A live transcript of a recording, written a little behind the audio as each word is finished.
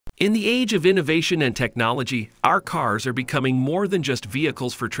In the age of innovation and technology, our cars are becoming more than just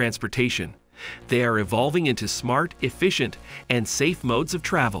vehicles for transportation. They are evolving into smart, efficient, and safe modes of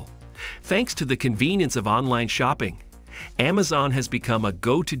travel. Thanks to the convenience of online shopping, Amazon has become a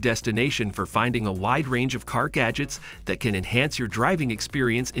go-to destination for finding a wide range of car gadgets that can enhance your driving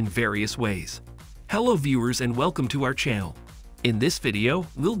experience in various ways. Hello viewers, and welcome to our channel. In this video,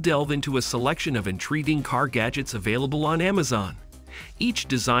 we'll delve into a selection of intriguing car gadgets available on Amazon, each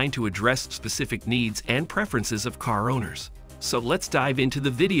designed to address specific needs and preferences of car owners. So let's dive into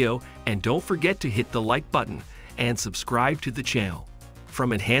the video, and don't forget to hit the like button and subscribe to the channel.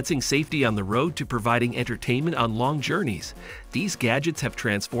 From enhancing safety on the road to providing entertainment on long journeys, these gadgets have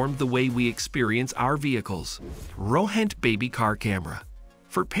transformed the way we experience our vehicles. Rohent Baby Car Camera.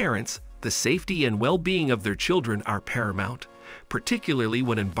 For parents, the safety and well-being of their children are paramount, particularly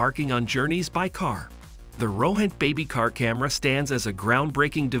when embarking on journeys by car. The Rohent Baby Car Camera stands as a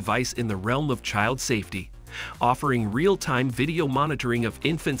groundbreaking device in the realm of child safety, offering real-time video monitoring of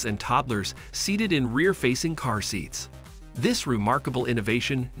infants and toddlers seated in rear-facing car seats. This remarkable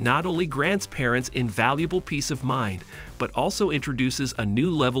innovation not only grants parents invaluable peace of mind, but also introduces a new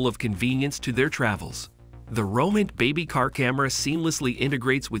level of convenience to their travels. The Rohent Baby Car Camera seamlessly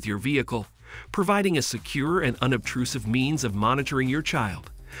integrates with your vehicle, providing a secure and unobtrusive means of monitoring your child.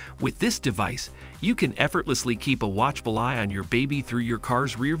 With this device, you can effortlessly keep a watchful eye on your baby through your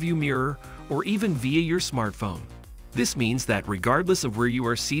car's rearview mirror or even via your smartphone. This means that regardless of where you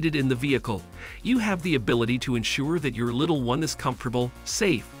are seated in the vehicle, you have the ability to ensure that your little one is comfortable,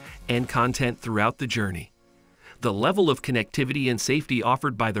 safe, and content throughout the journey. The level of connectivity and safety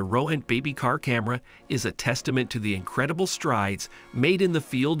offered by the Rohent Baby Car Camera is a testament to the incredible strides made in the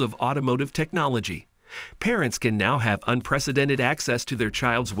field of automotive technology. Parents can now have unprecedented access to their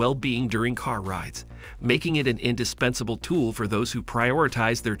child's well-being during car rides, making it an indispensable tool for those who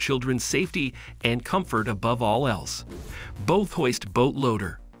prioritize their children's safety and comfort above all else. Boathoist Boat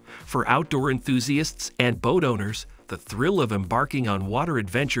Loader. For outdoor enthusiasts and boat owners, the thrill of embarking on water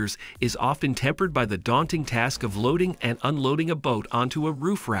adventures is often tempered by the daunting task of loading and unloading a boat onto a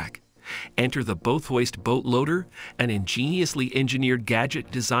roof rack. Enter the Boathoist Boat Loader, an ingeniously engineered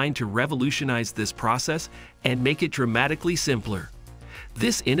gadget designed to revolutionize this process and make it dramatically simpler.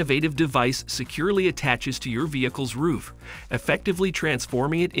 This innovative device securely attaches to your vehicle's roof, effectively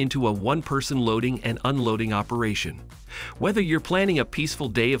transforming it into a one-person loading and unloading operation. Whether you're planning a peaceful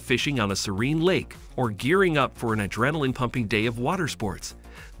day of fishing on a serene lake or gearing up for an adrenaline-pumping day of water sports,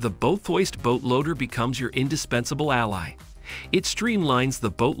 the Boathoist Boat Loader becomes your indispensable ally. It streamlines the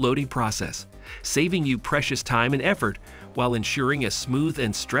boat loading process, saving you precious time and effort while ensuring a smooth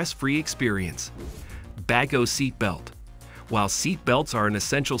and stress-free experience. Bago Seat Belt. While seat belts are an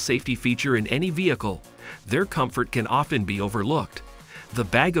essential safety feature in any vehicle, their comfort can often be overlooked. The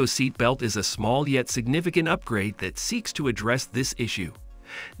Bago Seat Belt is a small yet significant upgrade that seeks to address this issue.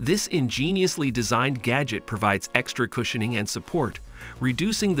 This ingeniously designed gadget provides extra cushioning and support,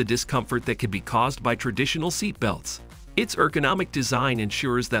 reducing the discomfort that can be caused by traditional seat belts. Its ergonomic design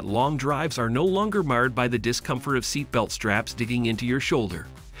ensures that long drives are no longer marred by the discomfort of seatbelt straps digging into your shoulder.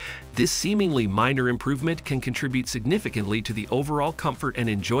 This seemingly minor improvement can contribute significantly to the overall comfort and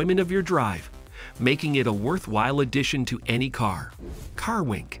enjoyment of your drive, making it a worthwhile addition to any car.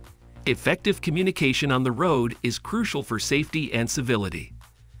 CarWink. Effective communication on the road is crucial for safety and civility.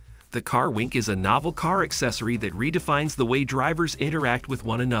 The CarWink is a novel car accessory that redefines the way drivers interact with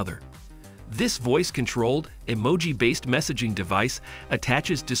one another. This voice-controlled, emoji-based messaging device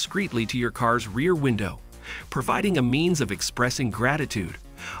attaches discreetly to your car's rear window, providing a means of expressing gratitude,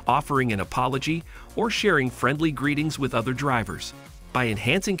 offering an apology, or sharing friendly greetings with other drivers. By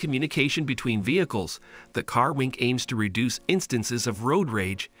enhancing communication between vehicles, the CarWink aims to reduce instances of road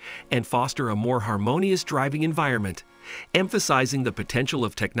rage and foster a more harmonious driving environment, emphasizing the potential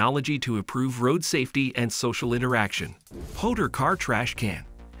of technology to improve road safety and social interaction. Hoder Car Trash Can.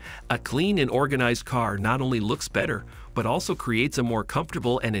 A clean and organized car not only looks better, but also creates a more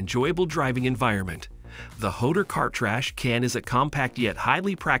comfortable and enjoyable driving environment. The Hoder Car Trash Can is a compact yet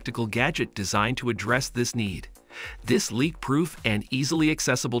highly practical gadget designed to address this need. This leak-proof and easily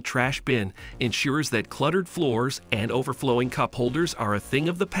accessible trash bin ensures that cluttered floors and overflowing cup holders are a thing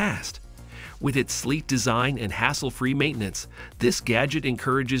of the past. With its sleek design and hassle-free maintenance, this gadget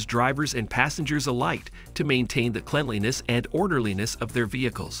encourages drivers and passengers alike to maintain the cleanliness and orderliness of their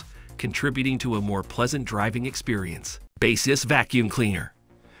vehicles, contributing to a more pleasant driving experience. Basis Vacuum Cleaner.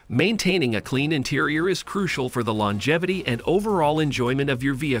 Maintaining a clean interior is crucial for the longevity and overall enjoyment of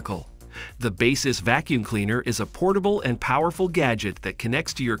your vehicle. The Basis Vacuum Cleaner is a portable and powerful gadget that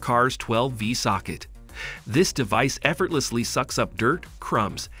connects to your car's 12V socket. This device effortlessly sucks up dirt,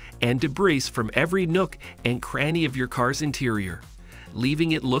 crumbs, and debris from every nook and cranny of your car's interior,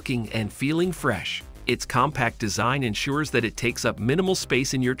 leaving it looking and feeling fresh. Its compact design ensures that it takes up minimal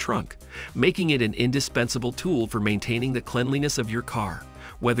space in your trunk, making it an indispensable tool for maintaining the cleanliness of your car,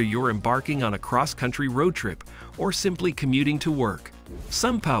 whether you're embarking on a cross-country road trip or simply commuting to work.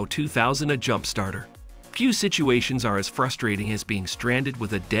 SunPow 2000, a jump starter. Few situations are as frustrating as being stranded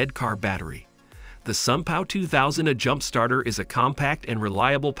with a dead car battery. The SunPow 2000, a jump starter, is a compact and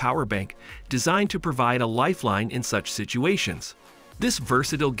reliable power bank designed to provide a lifeline in such situations. This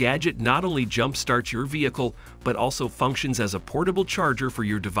versatile gadget not only jump-starts your vehicle, but also functions as a portable charger for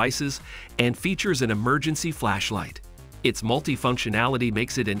your devices and features an emergency flashlight. Its multifunctionality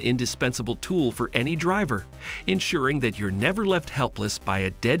makes it an indispensable tool for any driver, ensuring that you're never left helpless by a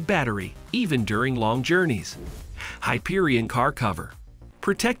dead battery, even during long journeys. Hyperion Car Cover.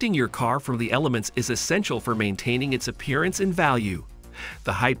 Protecting your car from the elements is essential for maintaining its appearance and value.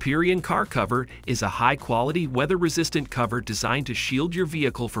 The Hyperion Car Cover is a high-quality, weather-resistant cover designed to shield your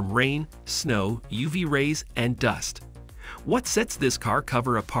vehicle from rain, snow, UV rays, and dust. What sets this car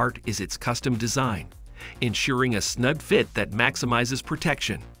cover apart is its custom design, ensuring a snug fit that maximizes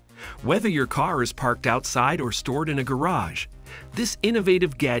protection. Whether your car is parked outside or stored in a garage, this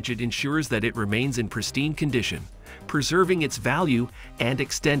innovative gadget ensures that it remains in pristine condition, preserving its value and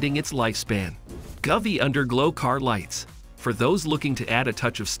extending its lifespan. Govee Underglow Car Lights. For those looking to add a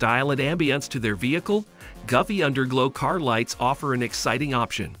touch of style and ambience to their vehicle, Govee Underglow Car Lights offer an exciting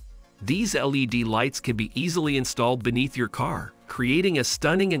option. These LED lights can be easily installed beneath your car, creating a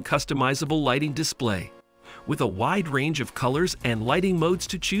stunning and customizable lighting display. With a wide range of colors and lighting modes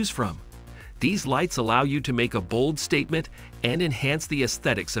to choose from, these lights allow you to make a bold statement and enhance the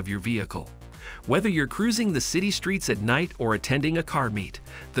aesthetics of your vehicle. Whether you're cruising the city streets at night or attending a car meet,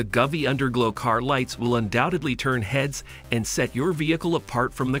 the Govee Underglow Car Lights will undoubtedly turn heads and set your vehicle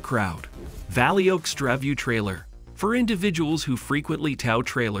apart from the crowd. Valio Extraview Trailer. For individuals who frequently tow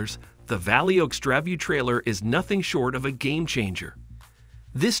trailers, the Valio Extraview Trailer is nothing short of a game changer.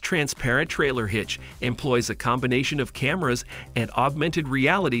 This transparent trailer hitch employs a combination of cameras and augmented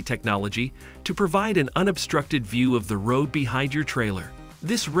reality technology to provide an unobstructed view of the road behind your trailer.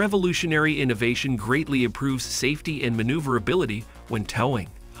 This revolutionary innovation greatly improves safety and maneuverability when towing,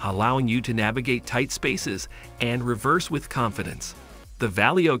 allowing you to navigate tight spaces and reverse with confidence. The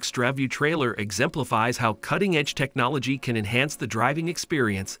Valio Extraview Trailer exemplifies how cutting-edge technology can enhance the driving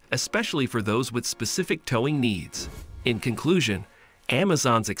experience, especially for those with specific towing needs. In conclusion,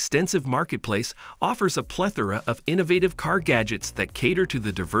 Amazon's extensive marketplace offers a plethora of innovative car gadgets that cater to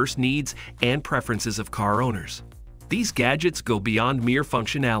the diverse needs and preferences of car owners. These gadgets go beyond mere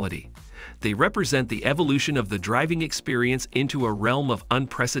functionality. They represent the evolution of the driving experience into a realm of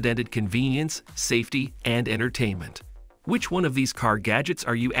unprecedented convenience, safety, and entertainment. Which one of these car gadgets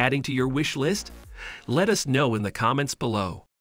are you adding to your wish list? Let us know in the comments below.